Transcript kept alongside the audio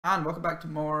And welcome back to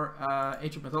more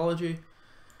Age of Mythology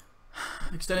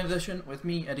Extended Edition with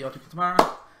me,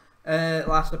 IUPlays.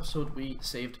 Last episode we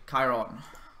saved Chiron.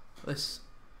 Let's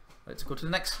go to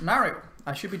the next scenario.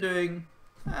 I should be doing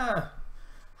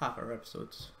half-hour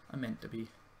episodes. I meant to be.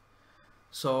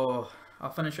 So I'll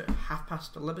finish at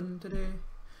 11:30 today,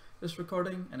 this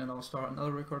recording, and then I'll start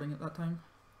another recording at that time.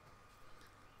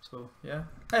 So yeah.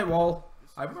 Hey Wall,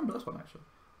 I remember this one actually.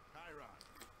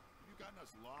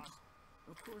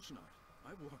 Of course not.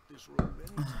 I've walked this road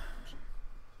many times.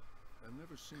 I've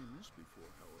never seen this before,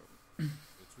 however.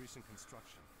 It's recent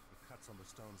construction. The cuts on the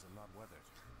stones are not weathered.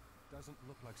 Doesn't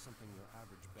look like something your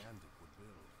average bandit would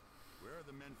build. Where are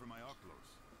the men from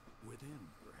IUPlays? Within,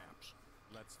 perhaps.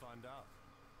 Let's find out.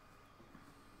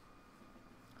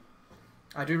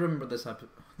 I do remember this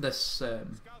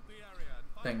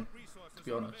thing, to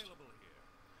be honest.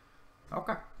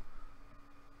 Okay. Are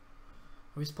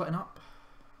we splitting up?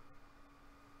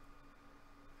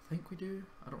 I think we do.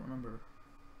 I don't remember.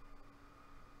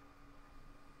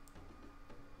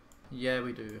 Yeah,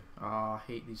 we do. I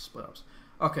hate these split ups.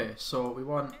 Okay, so we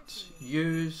want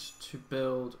yous to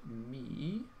build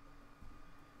me.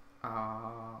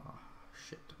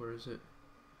 Shit, where is it?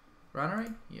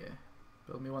 Granary? Yeah.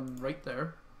 Build me one right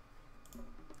there.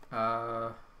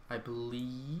 I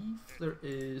believe there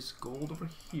is gold over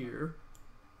here.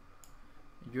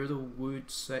 You're the wood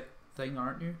set thing,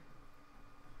 aren't you?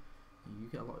 You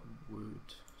get a lot of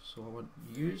wood, so I want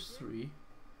use 3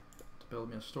 to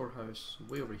build me a storehouse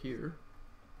way over here.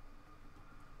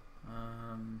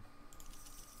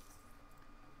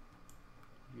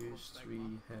 Use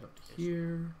 3, head up to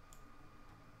here.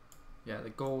 Yeah, the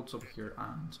gold's over here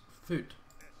and food.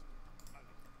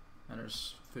 And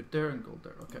there's food there and gold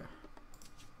there. Okay.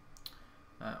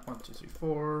 1, 2, 3,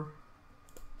 4,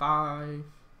 5.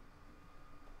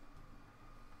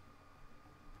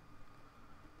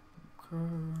 Okay.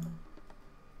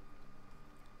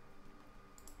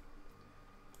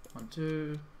 1,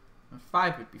 2, and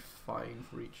 5 would be fine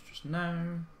for each just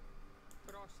now.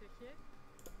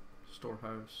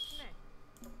 Storehouse.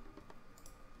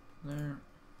 There.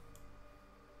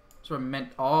 So I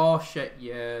meant. Oh shit!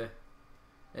 Yeah,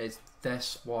 it's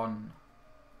this one.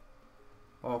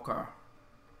 Okay.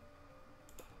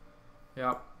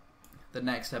 Yep. The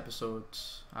next episode.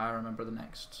 I remember the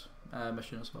next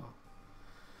mission as well.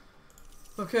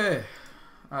 Okay,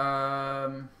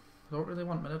 don't really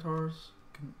want minotaurs.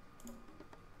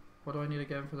 What do I need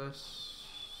again for this?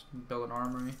 Build an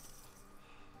armory.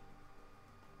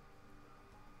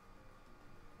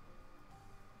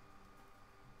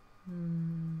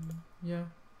 Yeah.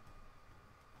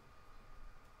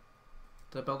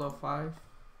 Did I build all 5?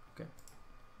 Okay.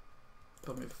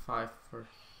 Build me 5 for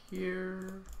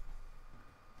here.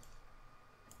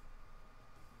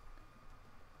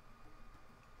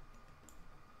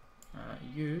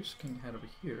 Use, can you head over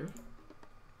here?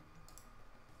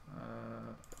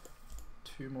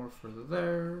 2 more further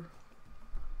there.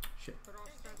 Shit.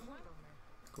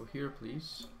 Go here,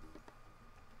 please.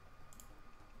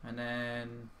 And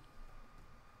then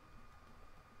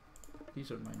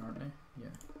these are mine, aren't they?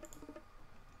 Yeah.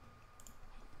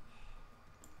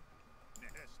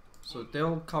 So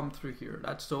they'll come through here.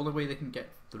 That's the only way they can get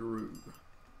through.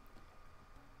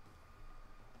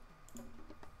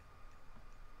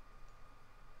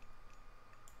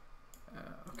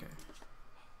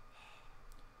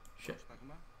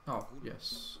 Oh,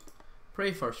 yes.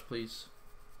 Pray first, please.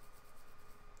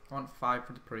 I want 5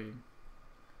 for the praying.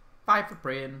 5 for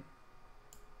praying.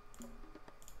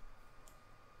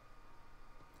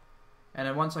 And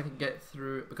then once I can get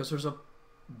through, because there's a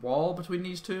wall between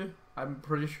these two, I'm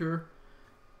pretty sure.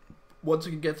 Once I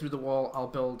can get through the wall, I'll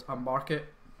build a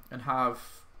market and have,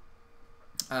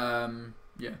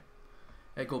 yeah,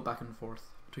 it go back and forth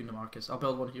between the markets. I'll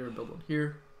build one here and build one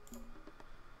here.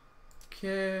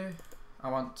 Okay. I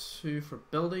want 2 for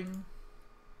building.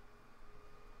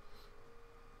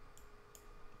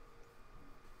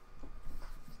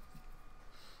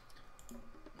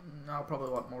 I'll probably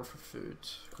want more for food,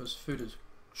 because food is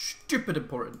stupid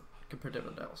important compared to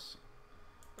everything else.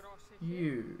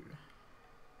 You.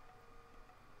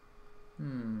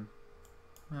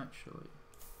 Actually.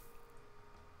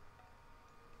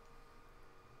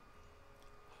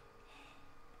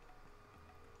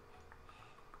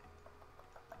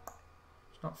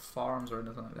 Not farms or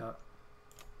anything like that.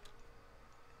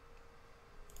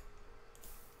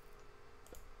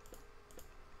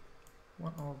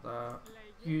 Want all that.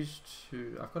 Used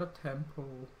to. I've got a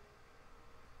temple.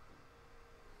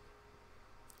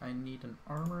 I need an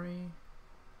armory.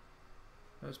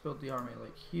 Let's build the army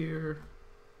like here.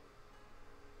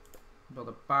 Build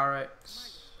a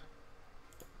barracks.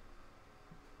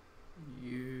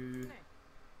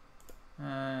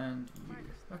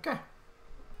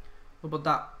 What about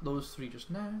that? Those 3 just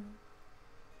now.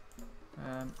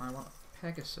 I want a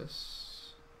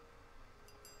Pegasus.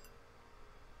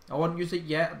 I won't use it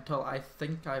yet until I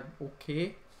think I'm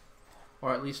okay.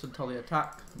 Or at least until they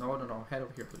attack. No, no, no. Head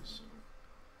over here, please.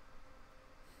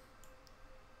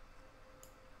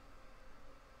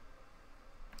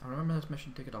 I remember this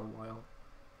mission taking a while.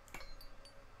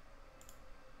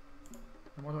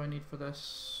 And what do I need for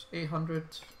this?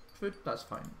 800 food? That's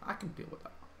fine. I can deal with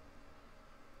that.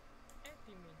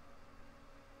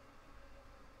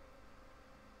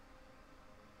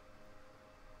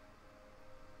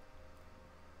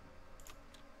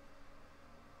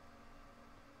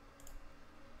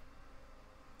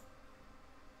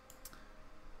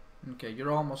 Okay,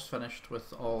 you're almost finished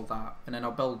with all that. And then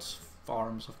I'll build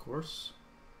farms, of course.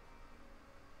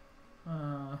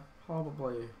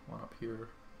 Probably one up here.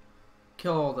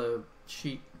 Kill all the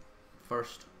sheep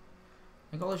first.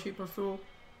 I think all the sheep are full.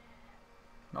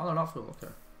 No, they're not full.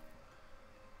 Okay.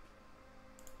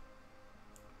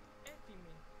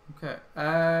 Okay.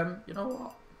 You know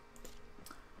what?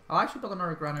 I'll actually build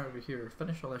another granary over here.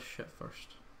 Finish all this shit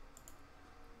first.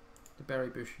 The berry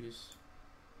bushes.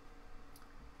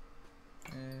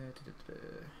 Okay.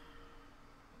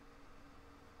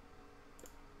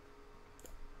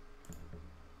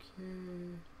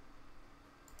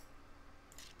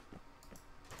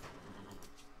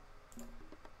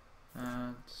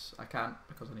 And I can't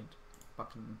because I need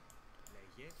fucking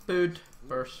food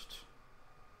first.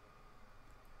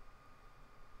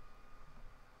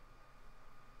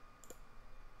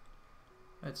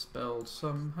 Let's build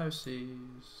some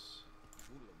houses.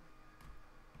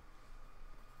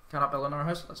 Cannot build another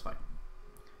house? That's fine.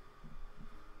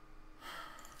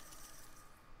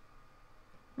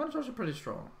 Minotaurs are pretty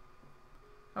strong.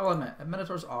 I will admit,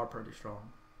 Minotaurs are pretty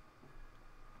strong.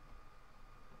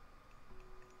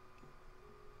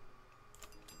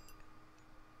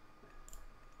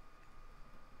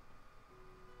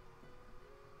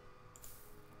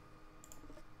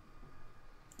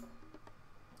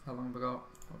 How long have we got?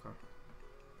 Okay.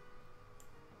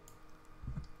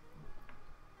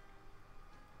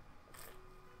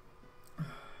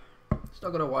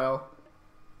 Still got a while.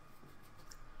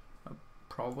 I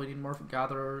probably need more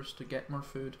gatherers to get more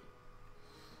food.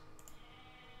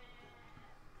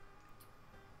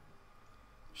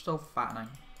 Still fattening.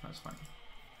 That's fine.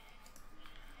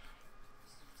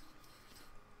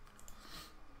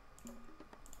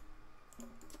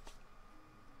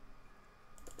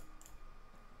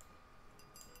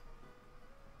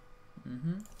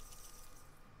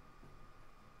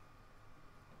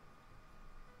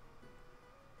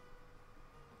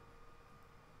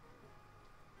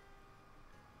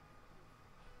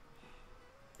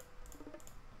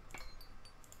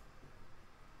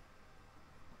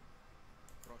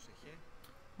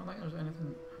 I don't think there's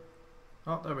anything.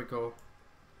 Oh, there we go.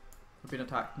 We've been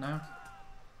attacked now.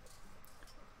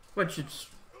 Which is,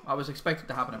 I was expecting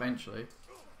to happen eventually.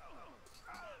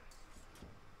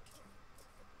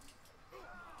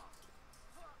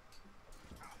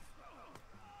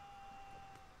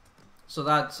 So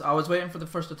that's, I was waiting for the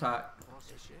first attack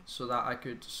so that I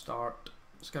could start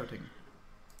scouting.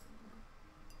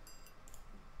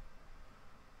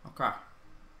 Okay.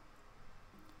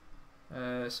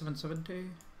 770.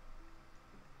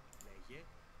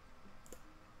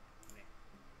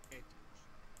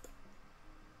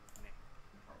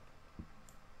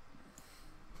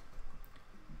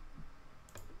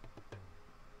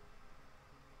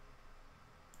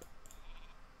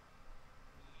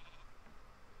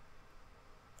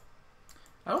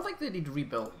 I don't think they need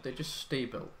rebuilt, they just stay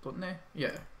built, don't they?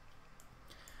 Yeah.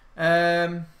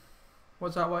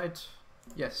 What's that white?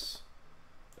 Yes.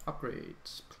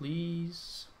 Upgrades,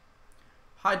 please.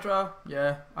 Hydra,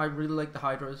 yeah, I really like the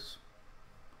Hydras.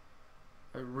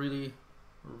 I really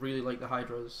like the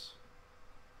Hydras.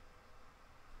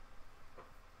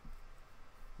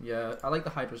 Yeah, I like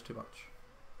the Hydras too much.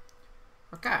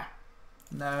 Okay.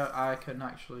 Now I can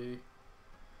actually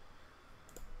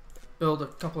build a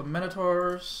couple of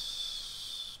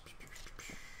Minotaurs.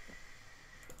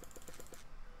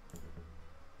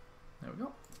 There we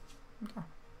go. Okay.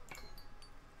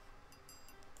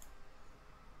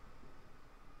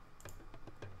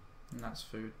 And that's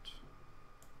food.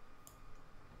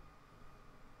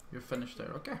 You're finished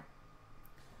there, okay.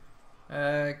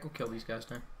 Go kill these guys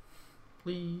now.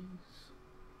 Please.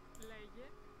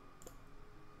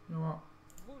 You know what?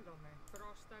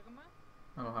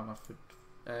 I don't have enough food.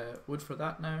 Wood for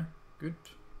that now. Good.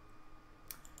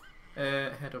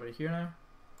 Head over here now.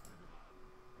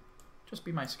 Just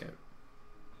be my scout.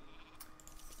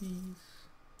 Please.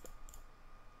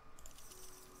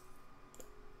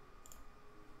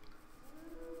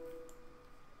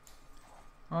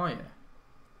 Oh yeah.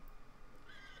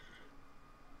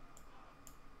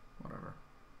 Whatever.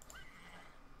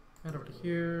 Head over to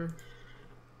here.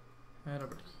 Head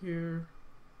over to here.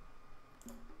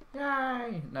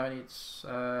 Yay! Now it needs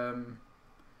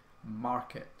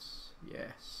markets.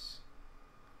 Yes.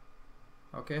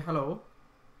 Okay, hello.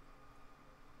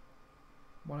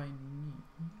 What I need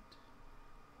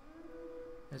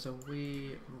is a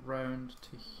way round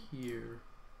to here.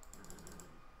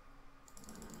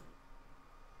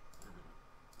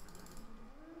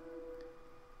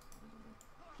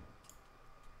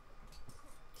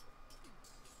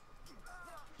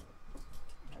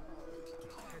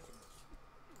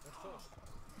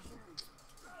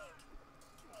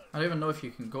 I don't even know if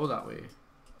you can go that way.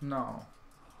 No.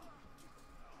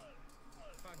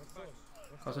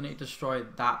 Because I need to destroy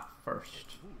that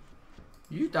first.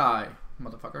 You die,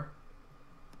 motherfucker.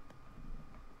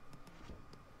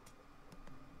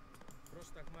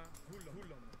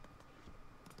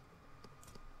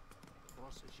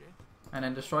 And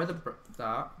then destroy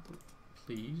that,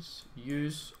 please.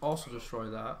 Use also destroy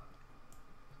that.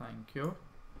 Thank you.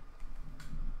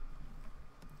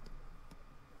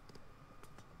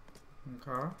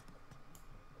 Okay.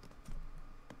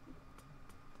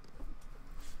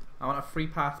 I want a free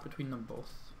path between them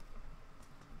both.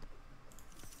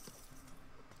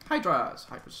 Hydras!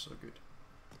 Hydra's so good.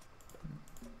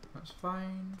 That's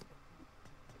fine.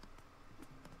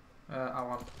 I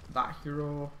want that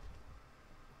hero.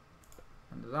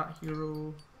 And that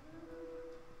hero.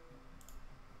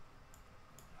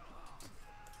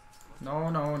 No,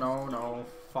 no, no, no.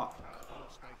 Fuck.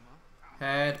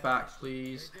 Head back,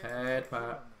 please. Head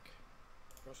back.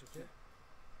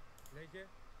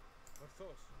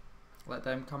 Let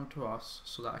them come to us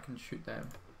so that I can shoot them.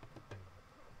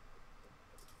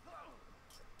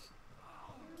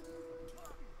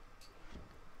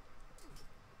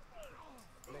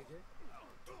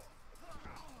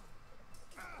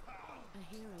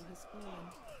 A hero has fallen.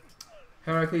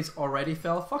 Heracles already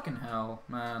fell? Fucking hell,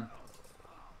 man.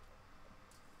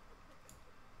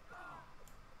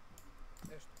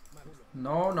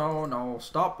 No, no, no.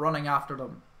 Stop running after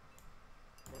them.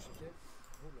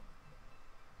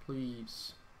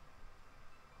 Please.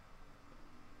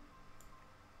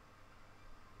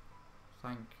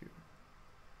 Thank you.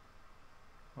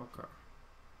 Okay.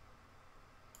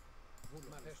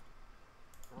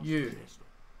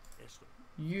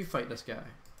 You fight this guy.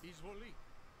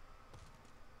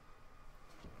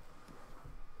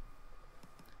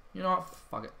 You know what?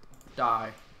 Fuck it.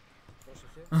 Die.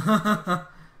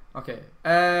 Okay.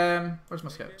 Where's my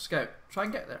scout? Scout. Try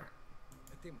and get there.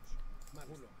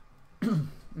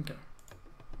 Okay.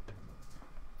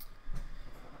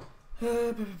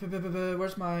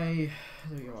 Where's my...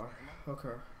 There you are.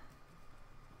 Okay.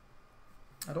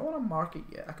 I don't want to mark it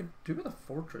yet. I could do with a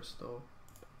fortress though.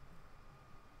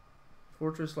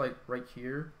 Fortress like right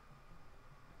here.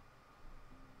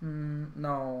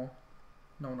 No.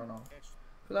 No, no, no.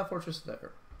 Put that fortress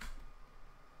there.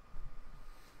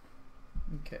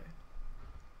 Okay.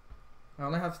 I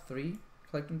only have 3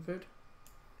 collecting food.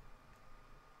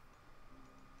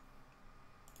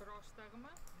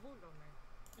 Πρόσταγμα βούλομαι.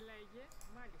 Λέγε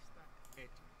μάλιστα.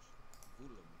 Έτοιμος.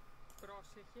 Βούλομαι.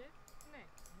 Πρόσεχε. Ναι,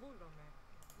 βούλομαι.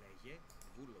 Λέγε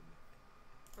βούλομαι.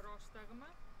 Πρόσταγμα.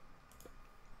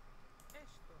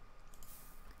 Έστω.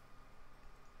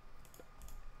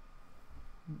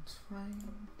 It's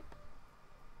fine.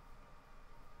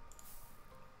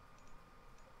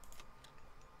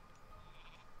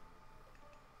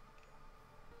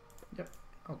 Yep,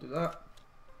 I'll do that.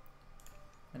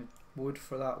 I need wood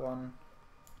for that one.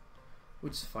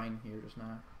 Wood's fine here just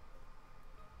now.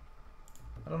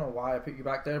 I don't know why I put you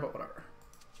back there, but whatever.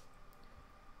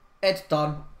 It's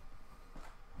done.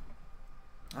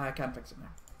 I can't fix it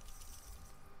now.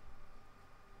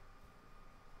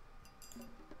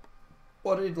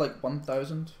 What, I did like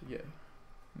 1,000? Yeah.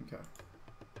 Okay.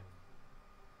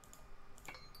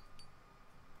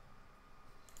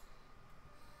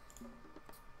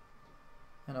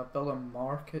 And I'll build a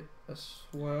market as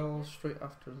well straight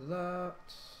after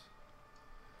that.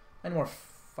 Any more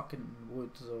fucking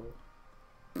wood though.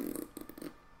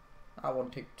 That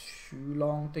won't take too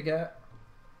long to get.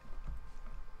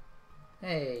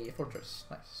 Hey, a fortress.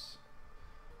 Nice.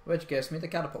 Which gives me the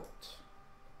catapult.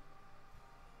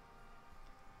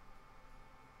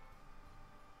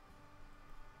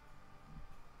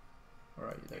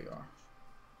 Alright, there you are.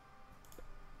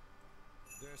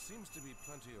 There seems to be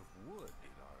plenty of wood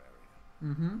in our area.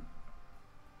 Mm-hmm.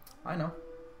 I know.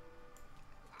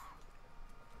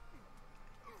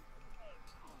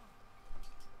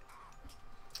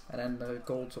 And then the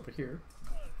gold's over here.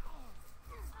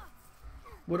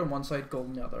 Wood on one side, gold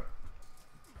on the other.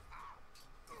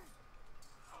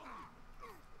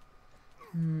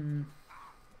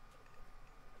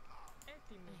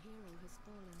 Έτοιμοι. A hero has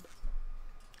fallen.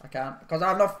 I can't because I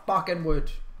have no fucking wood.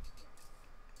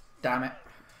 Damn it.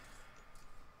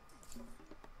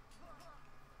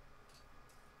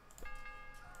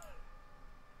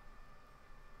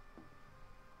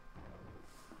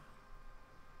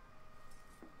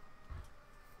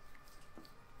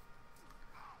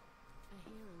 A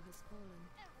hero has fallen.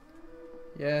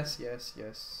 Yes, yes,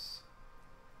 yes.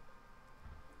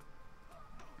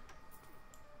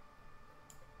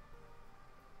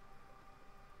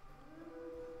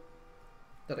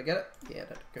 Did I get it? Yeah, I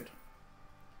did. Good.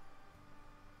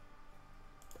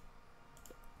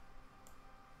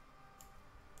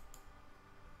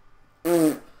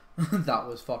 That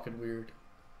was fucking weird.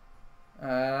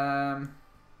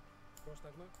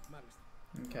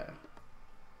 Okay.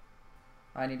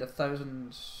 I need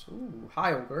 1,000. Ooh,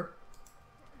 hi ogre.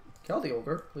 Kill the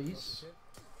ogre, please.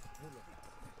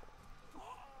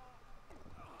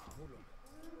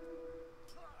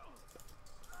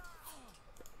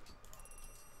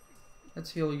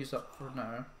 Let's heal you up for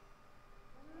now.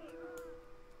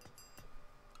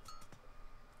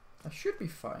 I should be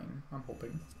fine, I'm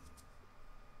hoping.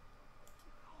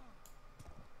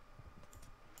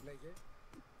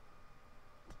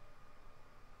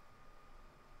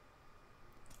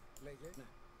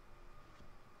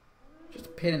 Just a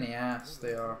pain in the ass,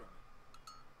 they are.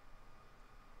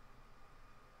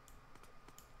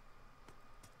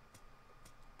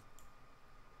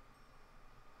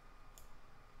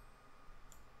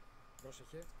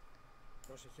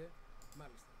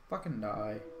 Fucking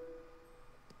die.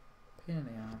 Pain in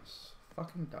the ass.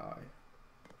 Fucking die.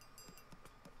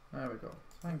 There we go.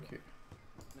 Thank you.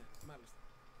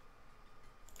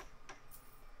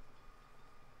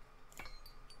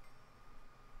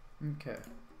 Okay.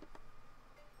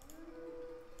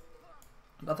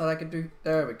 Nothing I can do.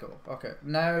 There we go. Okay.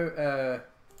 Now,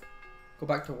 go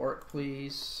back to work,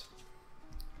 please.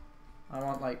 I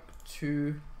want like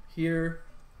 2 here.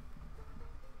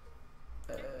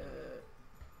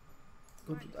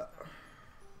 Go do that.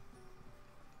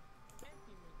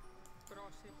 Έτοιμοι.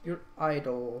 Πρόσεχε. You're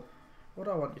idle. What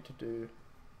do I want you to do?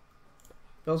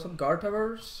 Build some guard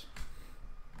towers?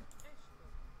 Έστω.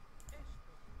 Έστω.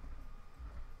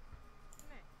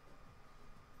 Ναι.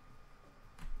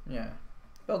 Yeah.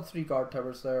 Build 3 guard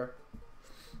towers there.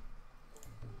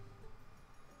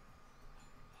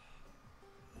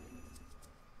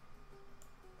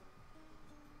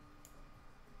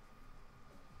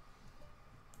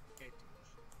 Έτοιμος.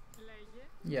 Λέγε.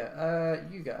 Yeah,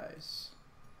 you guys.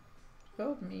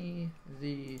 Build me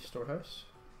the storehouse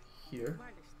here.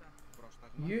 Μάλιστα.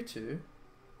 Πρόσταγμα. You two,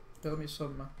 build me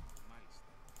some Μάλιστα.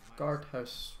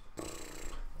 guardhouse.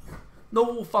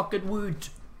 No fucking wood!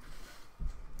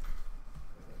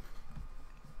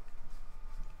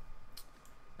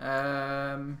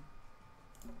 I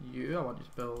want you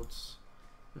to build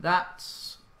that.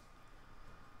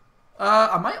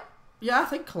 I might, yeah, I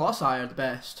think Colossi are the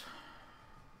best.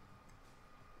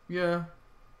 Yeah.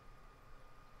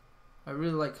 I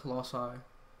really like Colossi.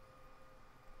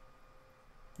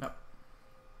 No.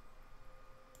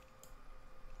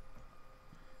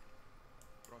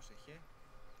 Πρόσεχε.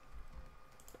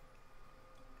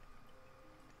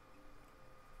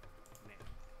 Ναι.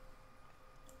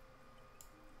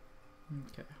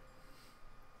 Okay.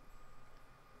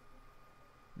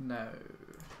 No.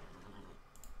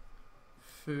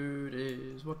 Food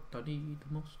is what I need the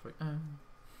most right now.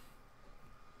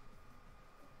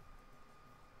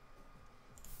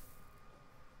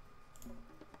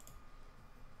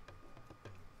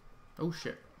 Oh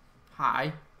shit.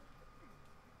 Hi.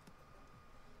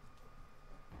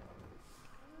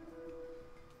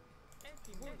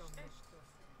 Έτοιμοι. Έστω.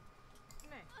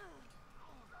 Ναι.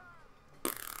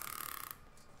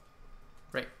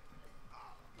 Right.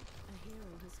 A hero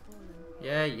has fallen.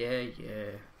 Yeah, yeah,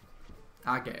 yeah.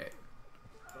 I get it.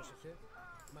 Πρόσεχε.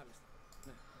 Μάλιστα.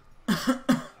 Ναι.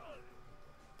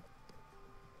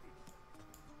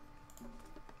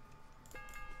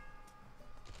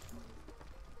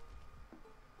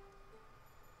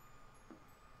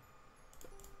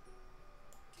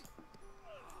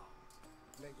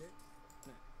 Λέγε.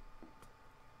 Ναι.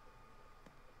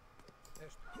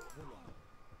 Έστω. Βούλο.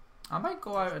 I might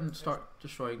go out and start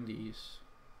destroying these.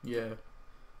 Yeah.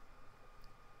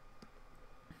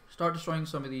 Start destroying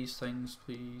some of these things,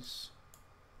 please.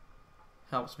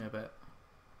 Helps me a bit.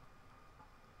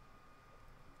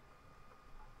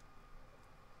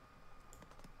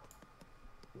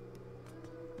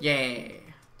 Yeah.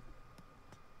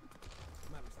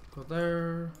 Μάλιστα. Go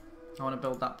there. I want to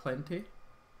build that plenty.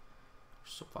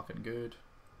 So fucking good.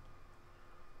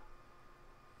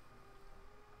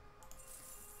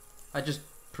 It just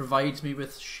provides me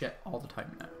with shit all the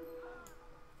time now,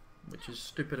 which is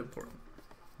stupid important.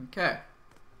 Okay.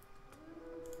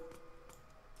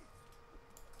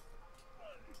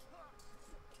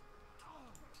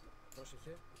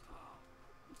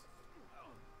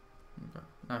 Okay.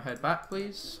 Now head back,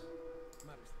 please.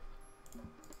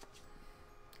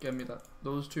 Give me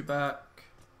those two back.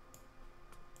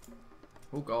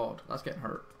 Oh god, that's getting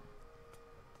hurt.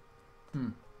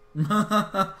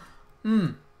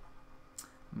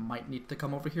 Might need to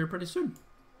come over here pretty soon.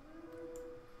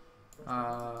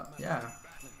 Yeah.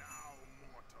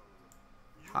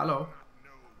 Hello.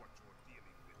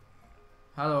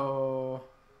 Hello.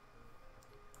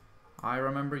 I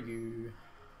remember you.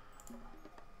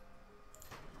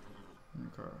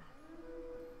 Okay.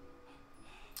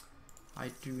 I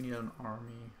do need an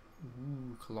army.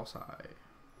 Ooh, Colossi.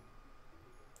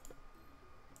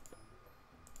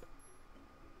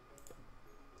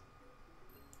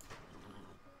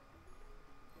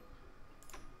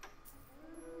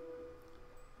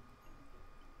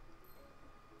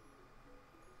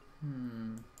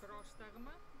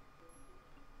 Πρόσταγμα.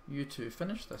 You two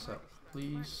finish this up,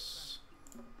 please.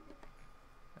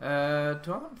 Do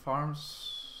I want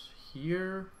farms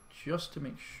here just to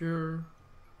make sure?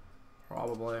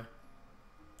 Probably.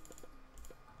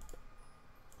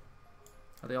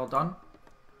 Are they all done?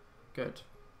 Good.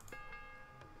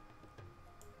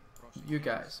 You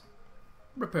guys,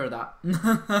 repair that.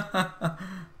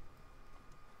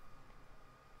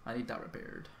 I need that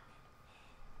repaired.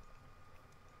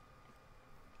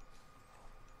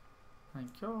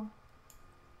 Thank you.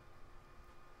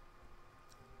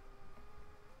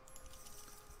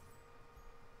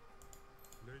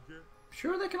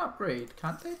 Sure, they can upgrade,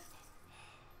 can't they?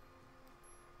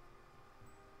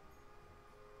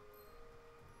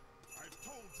 I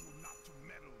told you not to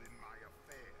meddle in my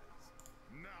affairs.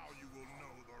 Now you will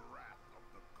know the wrath of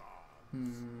the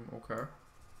gods. Okay.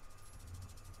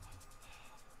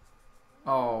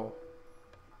 Oh.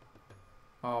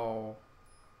 Oh.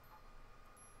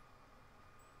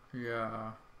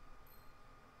 Yeah.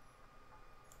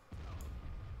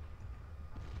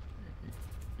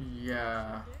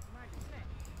 Yeah.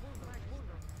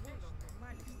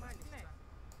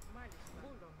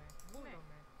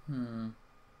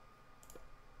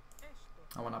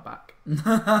 I want that back.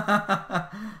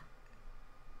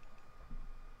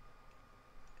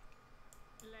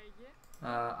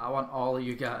 I want all of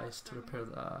you guys to repair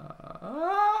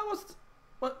that.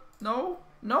 What? No?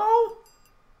 No?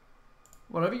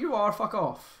 Whatever you are, fuck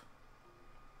off.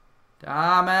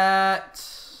 Damn it.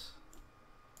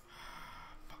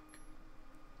 Fuck.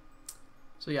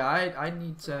 So yeah, I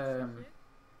need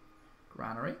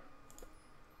granary.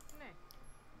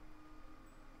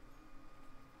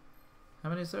 How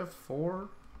many is there? 4?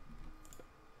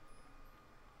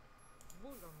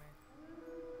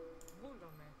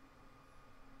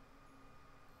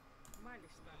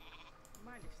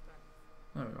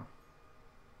 There we go.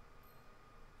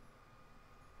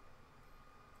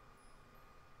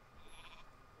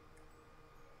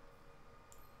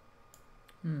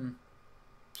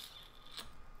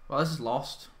 Well, this is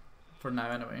lost for now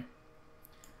anyway.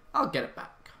 I'll get it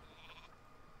back.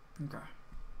 Okay.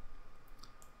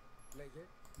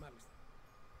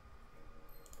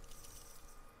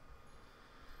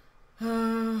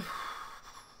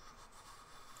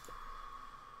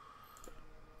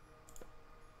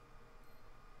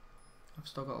 I've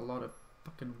still got a lot of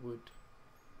fucking wood.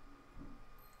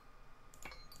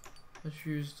 Let's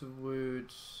use the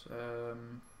wood.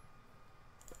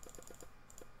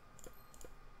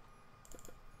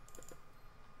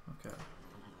 Okay.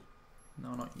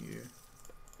 No, not you.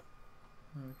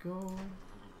 There we go.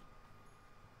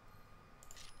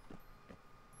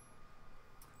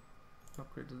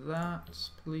 Upgrade to that,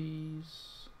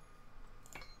 please.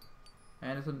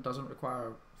 Anything doesn't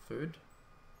require food.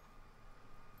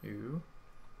 You.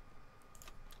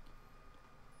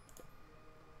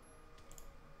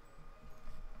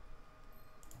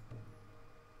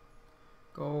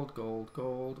 Gold, gold,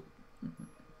 gold.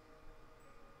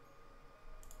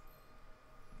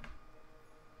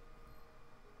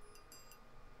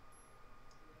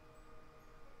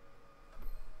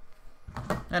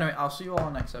 Anyway, I'll see you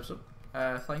all next episode.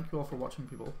 Thank you all for watching,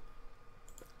 people.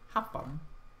 Have fun,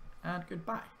 and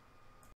goodbye.